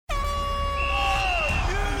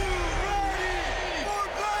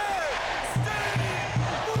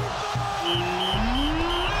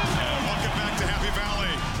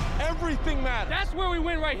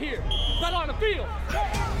right here, not on the field.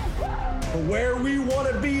 Where we want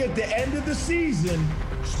to be at the end of the season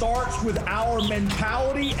starts with our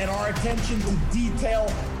mentality and our attention to detail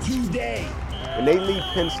today. When they leave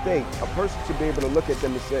Penn State, a person should be able to look at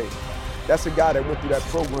them and say, that's a guy that went through that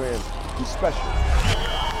program. He's special.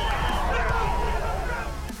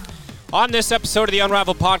 On this episode of the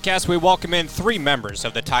Unrivaled Podcast, we welcome in three members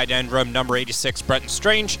of the tight end room: number 86, Brenton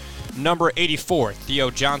Strange; number 84,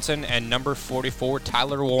 Theo Johnson; and number 44,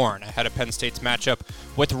 Tyler Warren, ahead of Penn State's matchup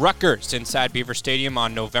with Rutgers inside Beaver Stadium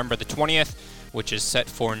on November the 20th, which is set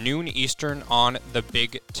for noon Eastern on the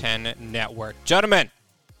Big Ten Network. Gentlemen,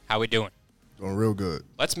 how we doing? Doing real good.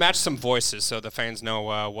 Let's match some voices so the fans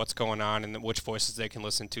know what's going on and which voices they can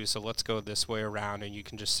listen to. So let's go this way around, and you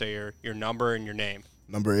can just say your number and your name.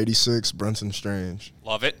 Number 86, Brenton Strange.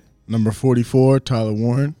 Love it. Number 44, Tyler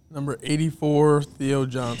Warren. Number 84, Theo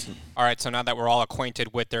Johnson. All right, so now that we're all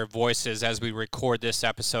acquainted with their voices as we record this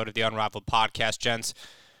episode of the Unrivaled Podcast, gents,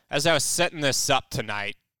 as I was setting this up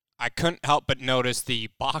tonight, I couldn't help but notice the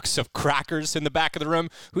box of crackers in the back of the room.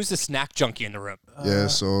 Who's the snack junkie in the room? Yeah,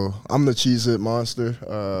 so I'm the Cheez-It monster.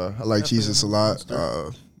 I like Cheez-Its a lot.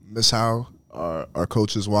 Miss Howe, our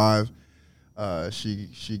coach's wife,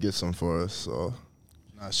 she gets some for us, so.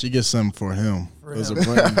 She gets some for him. Those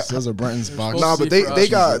are Brenton's boxes. Nah, but they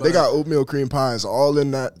got oatmeal cream pies all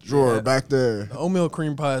in that drawer back there. The oatmeal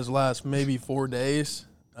cream pies last maybe 4 days,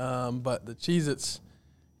 but the Cheez-Its,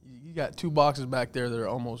 you got 2 boxes back there that are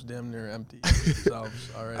almost damn near empty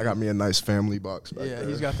themselves already. I got me a nice family box back there. Yeah,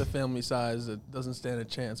 he's got the family size that doesn't stand a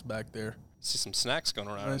chance back there. See some snacks going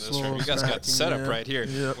around Nice in this room. You guys got the setup right here.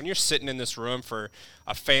 Yep. When you're sitting in this room for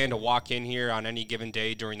a fan to walk in here on any given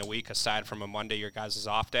day during the week, aside from a Monday, your guys'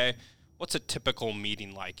 off day, what's a typical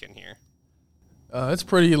meeting like in here? It's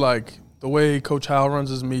pretty like the way Coach Howell runs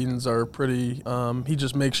his meetings are pretty. He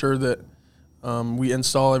just makes sure that we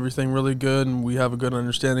install everything really good and we have a good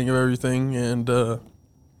understanding of everything. And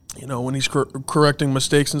when he's correcting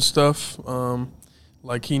mistakes and stuff,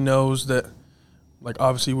 like he knows that. Like,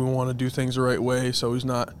 obviously, we want to do things the right way, so he's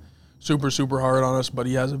not super, super hard on us, but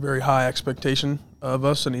he has a very high expectation of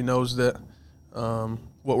us, and he knows that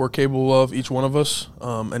what we're capable of, each one of us,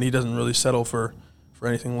 and he doesn't really settle for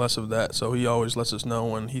anything less of that. So he always lets us know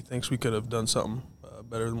when he thinks we could have done something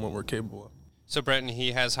better than what we're capable of. So, Brenton,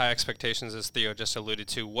 he has high expectations, as Theo just alluded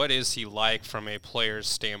to. What is he like from a player's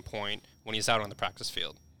standpoint when he's out on the practice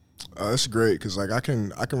field? It's great because like I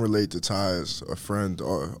can relate to Ty as a friend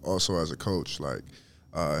or also as a coach. Like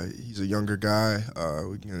he's a younger guy.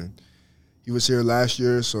 He was here last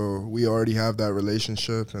year, so we already have that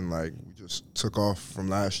relationship, and like we just took off from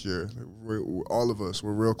last year. All of us,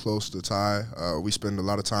 we're real close to Ty. We spend a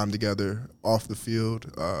lot of time together off the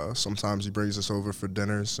field. Sometimes he brings us over for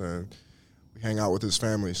dinners, and we hang out with his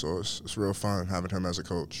family. So it's real fun having him as a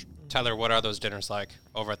coach. Tyler, what are those dinners like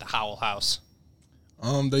over at the Howell house?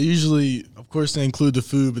 They usually, of course, they include the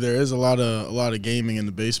food, but there is a lot of gaming in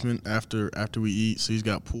the basement after we eat. So he's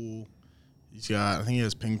got pool, I think he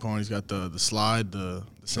has ping pong. He's got the slide, the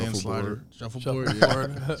sand slider, shuffleboard. Yeah.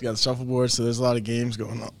 He's got the shuffleboard. So there's a lot of games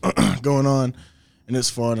going on, and it's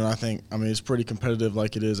fun. And it's pretty competitive,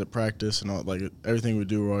 like it is at practice and all. Like everything we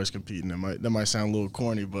do, we're always competing. That might sound a little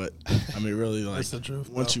corny, but really, like That's the truth.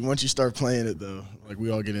 Once you start playing it though, like we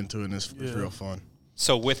all get into it, and it's real fun.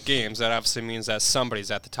 So with games, that obviously means that somebody's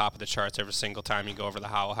at the top of the charts every single time you go over the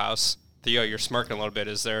Howell house. Theo, you're smirking a little bit.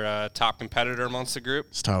 Is there a top competitor amongst the group?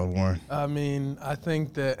 It's Tyler Warren. I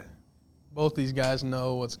think that both these guys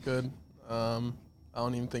know what's good. I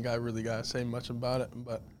don't even think I really got to say much about it,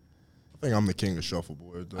 but I think I'm the king of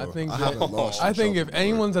shuffleboard, though. I think if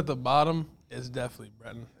anyone's at the bottom, it's definitely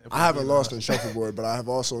Brenton. I haven't lost in shuffleboard, but I have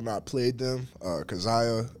also not played them because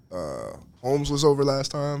Holmes was over last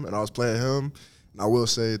time, and I was playing him. And I will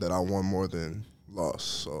say that I won more than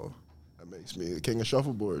lost, so that makes me the king of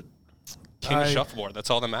shuffleboard. King of shuffleboard, that's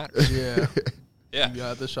all that matters. Yeah. Yeah. You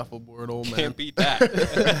got the shuffleboard, old man. Can't beat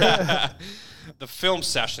that. The film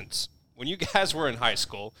sessions. When you guys were in high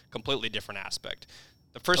school, completely different aspect.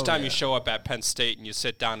 The first time you show up at Penn State and you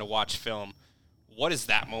sit down to watch film, what is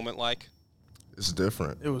that moment like? It's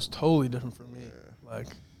different. It was totally different for me. Like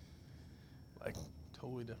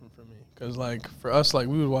totally different for me. Because, like, for us, like,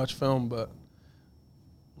 we would watch film, but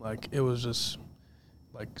like, it was just,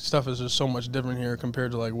 like, stuff is just so much different here compared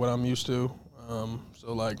to, like, what I'm used to.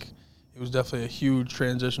 So, like, it was definitely a huge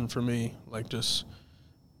transition for me, like, just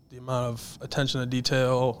the amount of attention to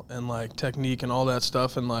detail and, like, technique and all that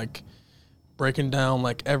stuff and, like, breaking down,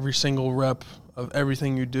 like, every single rep of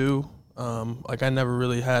everything you do. Like, I never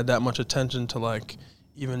really had that much attention to, like,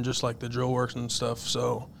 even just, like, the drill works and stuff.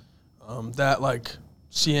 So that, like,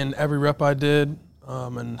 seeing every rep I did,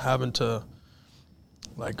 and having to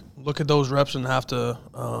like look at those reps and have to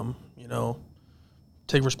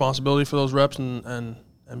take responsibility for those reps and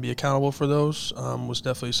be accountable for those was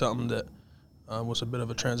definitely something that was a bit of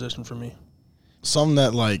a transition for me. Something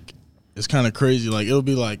that like is kind of crazy. Like it'll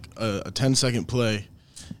be like a 10-second play,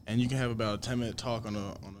 and you can have about a 10-minute talk on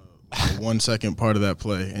a 1 second part of that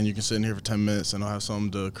play, and you can sit in here for 10 minutes and I'll have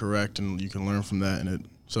something to correct, and you can learn from that. And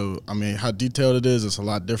so I mean, how detailed it is, it's a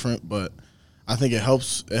lot different, but I think it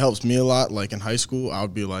helps me a lot. Like in high school, I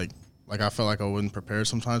would be like I felt like I wasn't prepared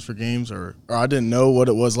sometimes for games, or I didn't know what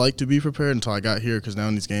it was like to be prepared until I got here, because now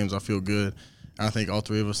in these games I feel good. And I think all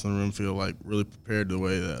three of us in the room feel like really prepared the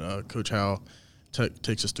way that Coach Howell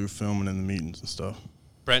takes us through film and in the meetings and stuff.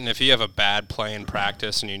 Brenton, if you have a bad play in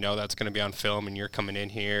practice and you know that's going to be on film and you're coming in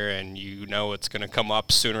here and you know it's going to come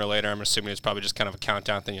up sooner or later, I'm assuming it's probably just kind of a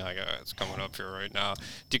countdown thing. You're like, oh, it's coming up here right now.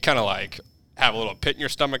 Do you kind of like have a little pit in your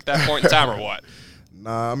stomach at that point in time or what?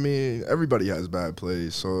 Nah, I mean, everybody has bad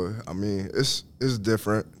plays. So, I mean, it's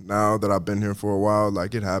different now that I've been here for a while.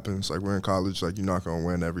 Like, it happens. Like, we're in college. Like, you're not going to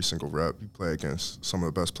win every single rep. You play against some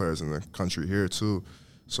of the best players in the country here, too.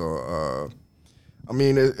 So, I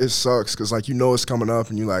mean, it sucks because, like, you know it's coming up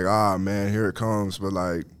and you're like, ah, man, here it comes. But,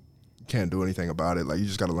 like, you can't do anything about it. Like, you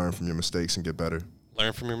just got to learn from your mistakes and get better.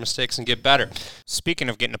 Learn from your mistakes and get better. Speaking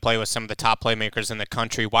of getting to play with some of the top playmakers in the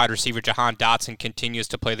country, wide receiver Jahan Dotson continues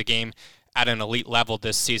to play the game at an elite level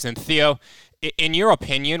this season. Theo, in your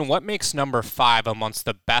opinion, what makes number 5 amongst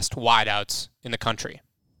the best wideouts in the country?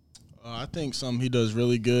 I think something he does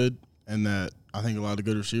really good, and that I think a lot of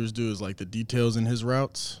good receivers do, is like the details in his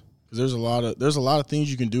routes. Because there's a lot of things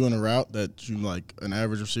you can do in a route that you like an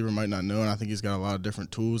average receiver might not know, and I think he's got a lot of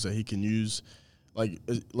different tools that he can use. Like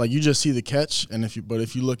you just see the catch, and if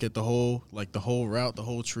you look at the whole route, the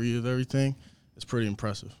whole tree of everything, it's pretty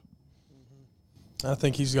impressive. I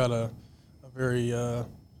think he's got a very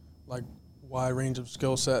wide range of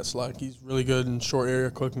skill sets. Like, he's really good in short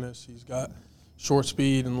area quickness. He's got short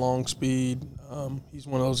speed and long speed. He's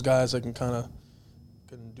one of those guys that can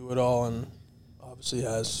do it all, and obviously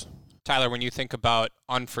has. Tyler, when you think about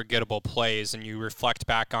unforgettable plays and you reflect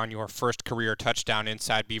back on your first career touchdown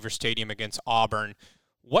inside Beaver Stadium against Auburn,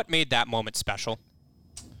 what made that moment special?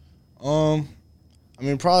 I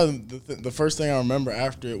mean, probably the first thing I remember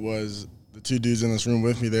after it was the two dudes in this room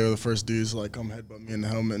with me. They were the first dudes to like come headbutt me in the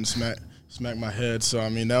helmet and smack my head. So I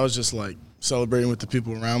mean, that was just like celebrating with the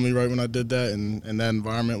people around me right when I did that, and that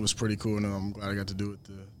environment was pretty cool. And I'm glad I got to do it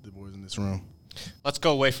with the boys in this room. Let's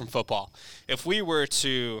go away from football. If we were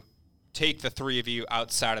to take the three of you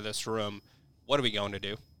outside of this room, what are we going to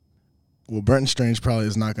do? Well, Brenton Strange probably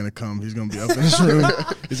is not going to come. He's going to be up in his room.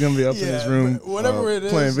 He's going to be up in his room whatever it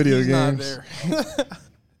is, playing video he's games. Not there.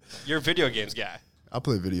 You're a video games guy. I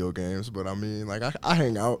play video games, but I mean, like, I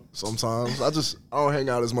hang out sometimes. I don't hang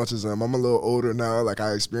out as much as them. I'm a little older now. Like,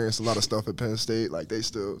 I experienced a lot of stuff at Penn State. Like, they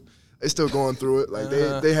still going through it. Like,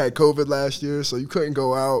 they had COVID last year, so you couldn't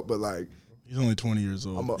go out, but, like, he's only 20 years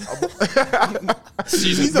old.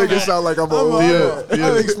 He's making it sound like I'm old.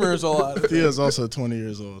 I've experienced a lot. Theo's also 20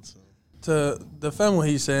 years old. So. To defend what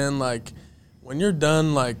he's saying, like, when you're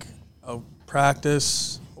done, like, a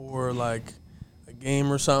practice or, like, a game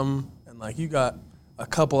or something, and, like, you got a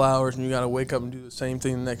couple hours and you got to wake up and do the same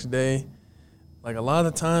thing the next day, like, a lot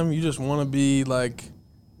of the time you just want to be, like,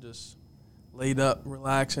 just laid up,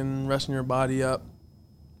 relaxing, resting your body up,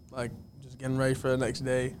 like, getting ready for the next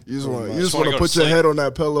day. You just want to put your head on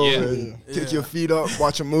that pillow and kick your feet up,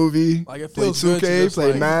 watch a movie, like, it play feels 2K, good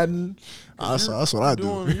play like, Madden. That's what I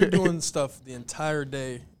do. You're doing stuff the entire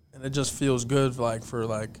day, and it just feels good, for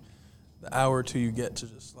the hour or two you get to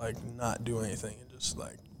just, like, not do anything and just,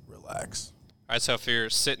 like, relax. All right, so if you're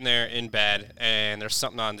sitting there in bed and there's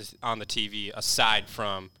something on the TV aside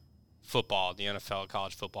from football, the NFL,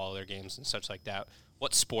 college football, their games and such like that,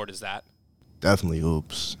 what sport is that? Definitely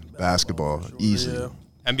hoops, basketball, sure, easy. Yeah.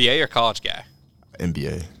 NBA or college guy?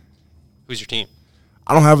 NBA. Who's your team?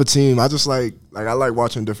 I don't have a team. I just I like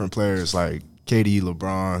watching different players, like KD,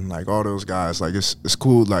 LeBron, like all those guys. Like, it's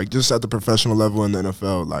cool. Like, just at the professional level in the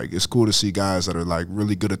NFL, like, it's cool to see guys that are, like,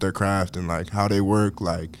 really good at their craft and, like, how they work.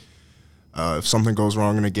 Like, if something goes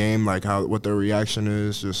wrong in a game, like what their reaction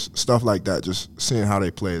is, just stuff like that. Just seeing how they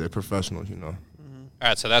play. They're professionals, you know. Mm-hmm. All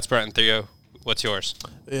right, so that's Brenton. Theo, what's yours?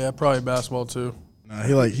 Yeah, probably basketball too. Nah,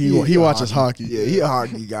 he watches hockey. Yeah, he a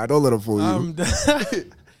hockey guy. Don't let him fool you.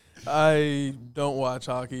 I don't watch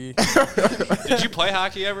hockey. Did you play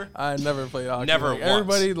hockey ever? I never played hockey. Never once.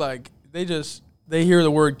 Everybody, like, they hear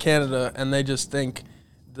the word Canada and they just think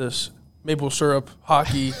this maple syrup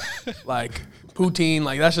hockey, like poutine,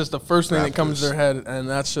 like, that's just the first thing that comes to their head, and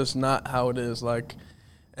that's just not how it is. Like,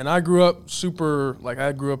 And I grew up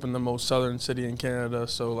I grew up in the most southern city in Canada.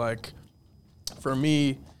 So, like, for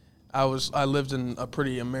me, I lived in a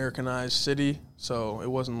pretty Americanized city. So it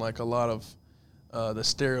wasn't like a lot of the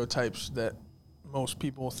stereotypes that most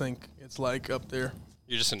people think it's like up there.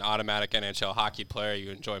 You're just an automatic NHL hockey player. You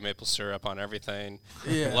enjoy maple syrup on everything.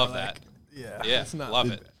 Yeah. Love that. Yeah. Yeah, It's not love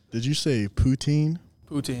it. Did you say poutine?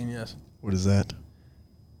 Poutine, yes. What is that?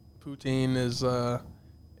 Poutine is a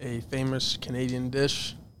famous Canadian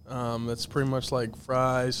dish. That's pretty much like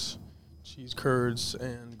fries, cheese curds,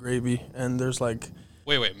 and gravy. And there's like,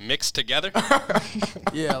 Wait, mixed together?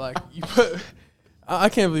 yeah, like you put. I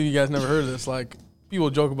can't believe you guys never heard of this. Like, people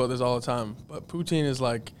joke about this all the time, but poutine is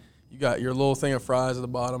like you got your little thing of fries at the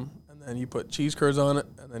bottom, and then you put cheese curds on it,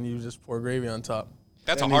 and then you just pour gravy on top.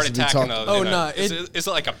 That's That a heart needs to be attack. talked- Oh, nah, Is it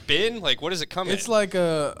like a bin? Like, what does it come in? It's like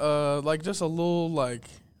a like just a little like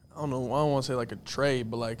I don't want to say like a tray,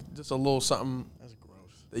 but like just a little something. That's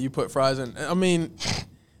gross. That you put fries in. I mean,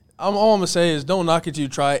 all I'm gonna say is don't knock it till you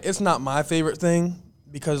try it. It's not my favorite thing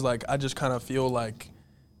because like I just kind of feel like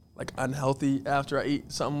unhealthy after I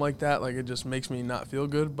eat something like that. Like it just makes me not feel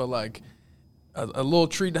good. But like a little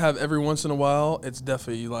treat to have every once in a while, it's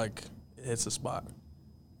definitely like it hits the spot.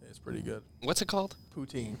 It's pretty good. What's it called?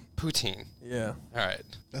 Poutine. Poutine. Yeah. All right.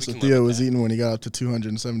 That's We what can live Theo with was that. eating when he got up to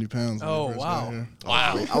 270 pounds. when he Oh, first got wow. here.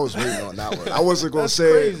 Wow. I was waiting on that one. I wasn't gonna That's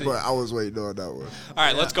say crazy. it, but I was waiting on that one. All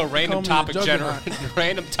right, let's go random Call me topic the generator. Juggernaut.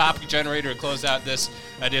 Random topic generator to close out this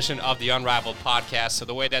edition of the Unrivaled podcast. So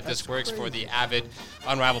the way that this works for the avid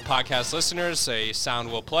Unrivaled podcast listeners, a sound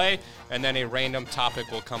will play, and then a random topic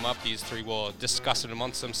will come up. These three will discuss it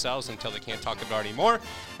amongst themselves until they can't talk about it anymore,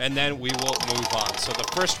 and then we will move on. So the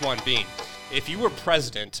first one being, if you were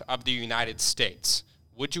president of the United States,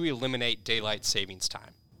 would you eliminate daylight savings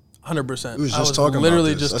time? 100%. We was I just was talking about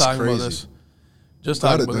literally this. just That's talking about crazy. this. Just Got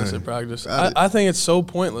talking it about this then. at practice. Got it. I think it's so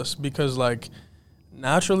pointless because, like,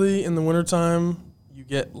 naturally in the wintertime, you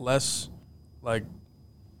get less, like,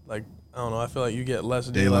 I don't know, I feel like you get less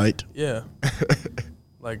Daylight. Yeah.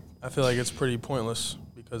 Like, I feel like it's pretty pointless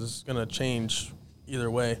because it's going to change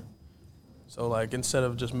either way. So, like, instead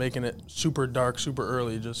of just making it super dark, super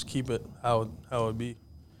early, just keep it how it would be.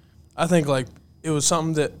 I think, like, it was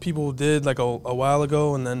something that people did, like, a while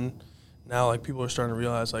ago, and then now, like, people are starting to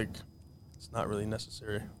realize, like, it's not really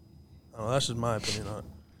necessary. I don't know, that's just my opinion on it.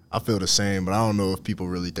 I feel the same, but I don't know if people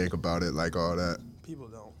really think about it like all that. People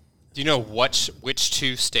don't. Do you know which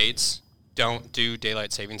two states don't do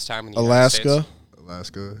daylight savings time in the United States? Alaska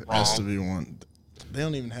Alaska. has to be one. They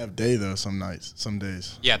don't even have day though. Some nights, some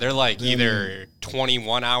days. Yeah, they're like They either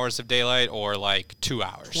 21 hours of daylight or like 2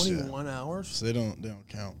 hours. 21 hours? So they don't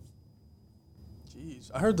count. Jeez.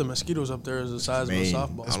 I heard the mosquitoes up there is the size Maine. of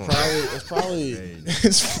a softball. It's probably.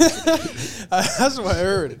 That's what I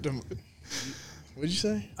heard. What'd you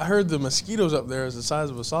say? I heard the mosquitoes up there is the size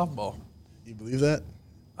of a softball. You believe that?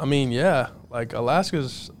 I mean, yeah. Like,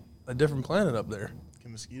 Alaska's a different planet up there.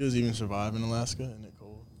 Can mosquitoes even survive in Alaska? Isn't it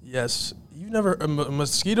cold? Yes. You've never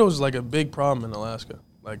mosquitoes is like a big problem in Alaska.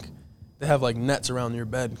 Like, they have like nets around your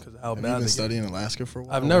bed because of how Have bad you they been get. studying Alaska for a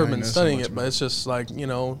while? I've never I been know so studying much it, but about it's just like, you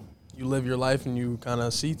know, you live your life and you kind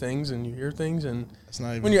of see things and you hear things, and It's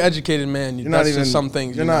not even. when you're educated, man, You're that's not even just some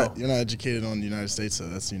things You're you not. know. You're not educated on the United States, though.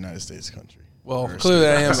 That's the United States country. Well, Or clearly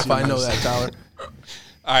I am state. if I know that, Tyler.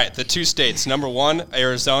 All right, the two states. Number 1,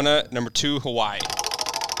 Arizona. Number 2, Hawaii.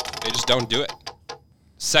 They just don't do it.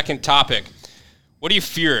 Second topic. What do you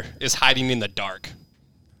fear is hiding in the dark?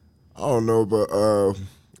 I don't know, but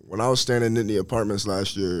when I was staying in Nittany Apartments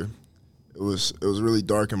last year, it was really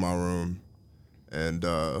dark in my room, and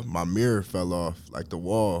my mirror fell off like the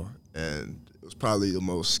wall, and it was probably the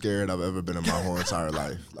most scared I've ever been in my whole entire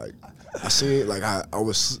life. Like I seen, like I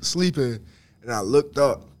was sleeping, and I looked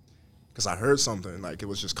up because I heard something, like it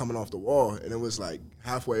was just coming off the wall, and it was like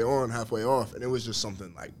halfway on, halfway off, and it was just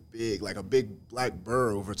something like big, like a big black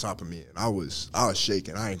burr over top of me, and I was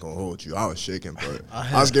shaking. I ain't gonna hold you, I was shaking, but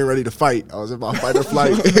I was getting ready to fight. I was in my fight or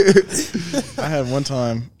flight. I had one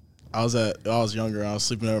time. I was younger. I was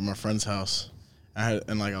sleeping over at my friend's house. I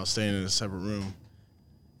was staying in a separate room,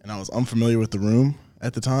 and I was unfamiliar with the room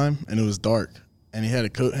at the time, and it was dark. And he had a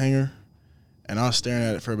coat hanger, and I was staring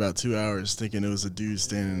at it for about 2 hours, thinking it was a dude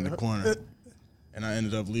standing in the corner. And I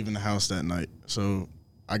ended up leaving the house that night. So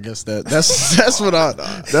I guess that's what I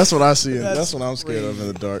see. That's what I'm scared of in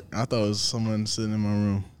the dark. I thought it was someone sitting in my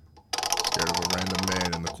room. Scared of a random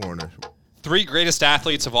man in the corner. 3 greatest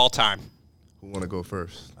athletes of all time. Who want to go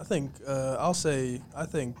first? I think I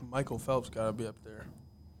think Michael Phelps got to be up there.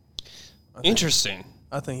 Interesting.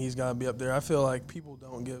 I think he's got to be up there. I feel like people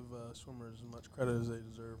don't give swimmers as much credit as they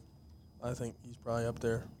deserve. I think he's probably up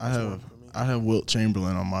there. I have Wilt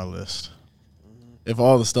Chamberlain on my list. If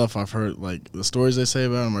all the stuff I've heard, like the stories they say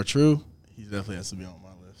about him are true, he definitely has to be on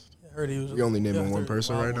my list. I heard he was. We only naming one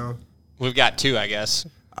person right now. We've got 2, I guess.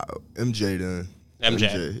 MJ then.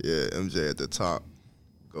 MJ. Yeah, MJ at the top.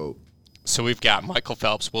 Go. So we've got Michael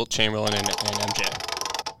Phelps, Wilt Chamberlain, and MJ.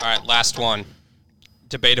 All right, last one.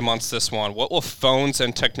 Debate amongst this one. What will phones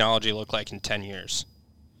and technology look like in 10 years?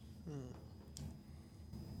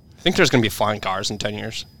 I think there's going to be flying cars in 10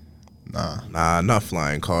 years. Nah, not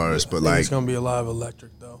flying cars, but it's going to be a lot of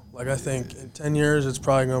electric, though. Like, I think in 10 years, it's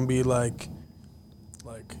probably going to be like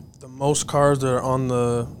the most cars that are on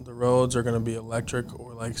the roads are going to be electric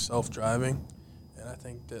or, like, self-driving. And I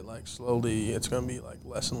think that, like, slowly it's going to be, like,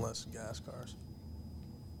 less and less gas cars.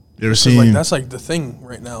 You ever seen? That's, like, the thing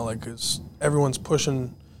right now. Like, everyone's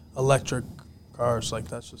pushing electric cars. Like,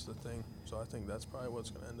 that's just the thing. So I think that's probably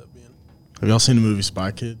what's going to end up being. Have y'all seen the movie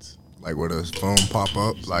Spy Kids? like where the phone pop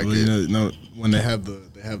up, like well, when they have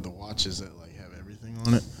the watches that like have everything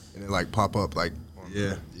on it, and it like pop up like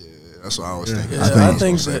yeah. That's what I was thinking. Yeah, I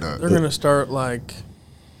think that they're gonna start like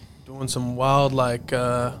doing some wild like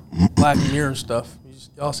Black Mirror stuff.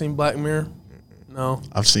 Y'all seen Black Mirror? No.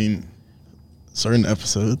 I've seen certain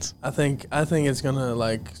episodes. I think it's gonna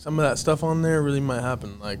like some of that stuff on there really might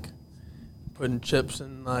happen, like putting chips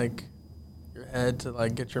in like your head to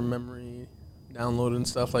like get your memory downloaded and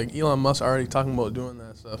stuff. Like Elon Musk already talking about doing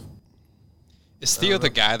that stuff. Is Theo the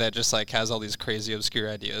guy that just like has all these crazy obscure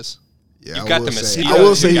ideas? Yeah, You've got the mosquitoes. I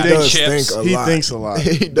will say he does think a lot. He thinks a lot.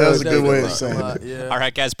 He does a good way of saying it. Yeah. All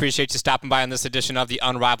right, guys, appreciate you stopping by on this edition of the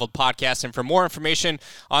Unrivaled Podcast. And for more information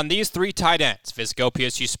on these three tight ends, visit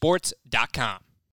GoPSUSports.com.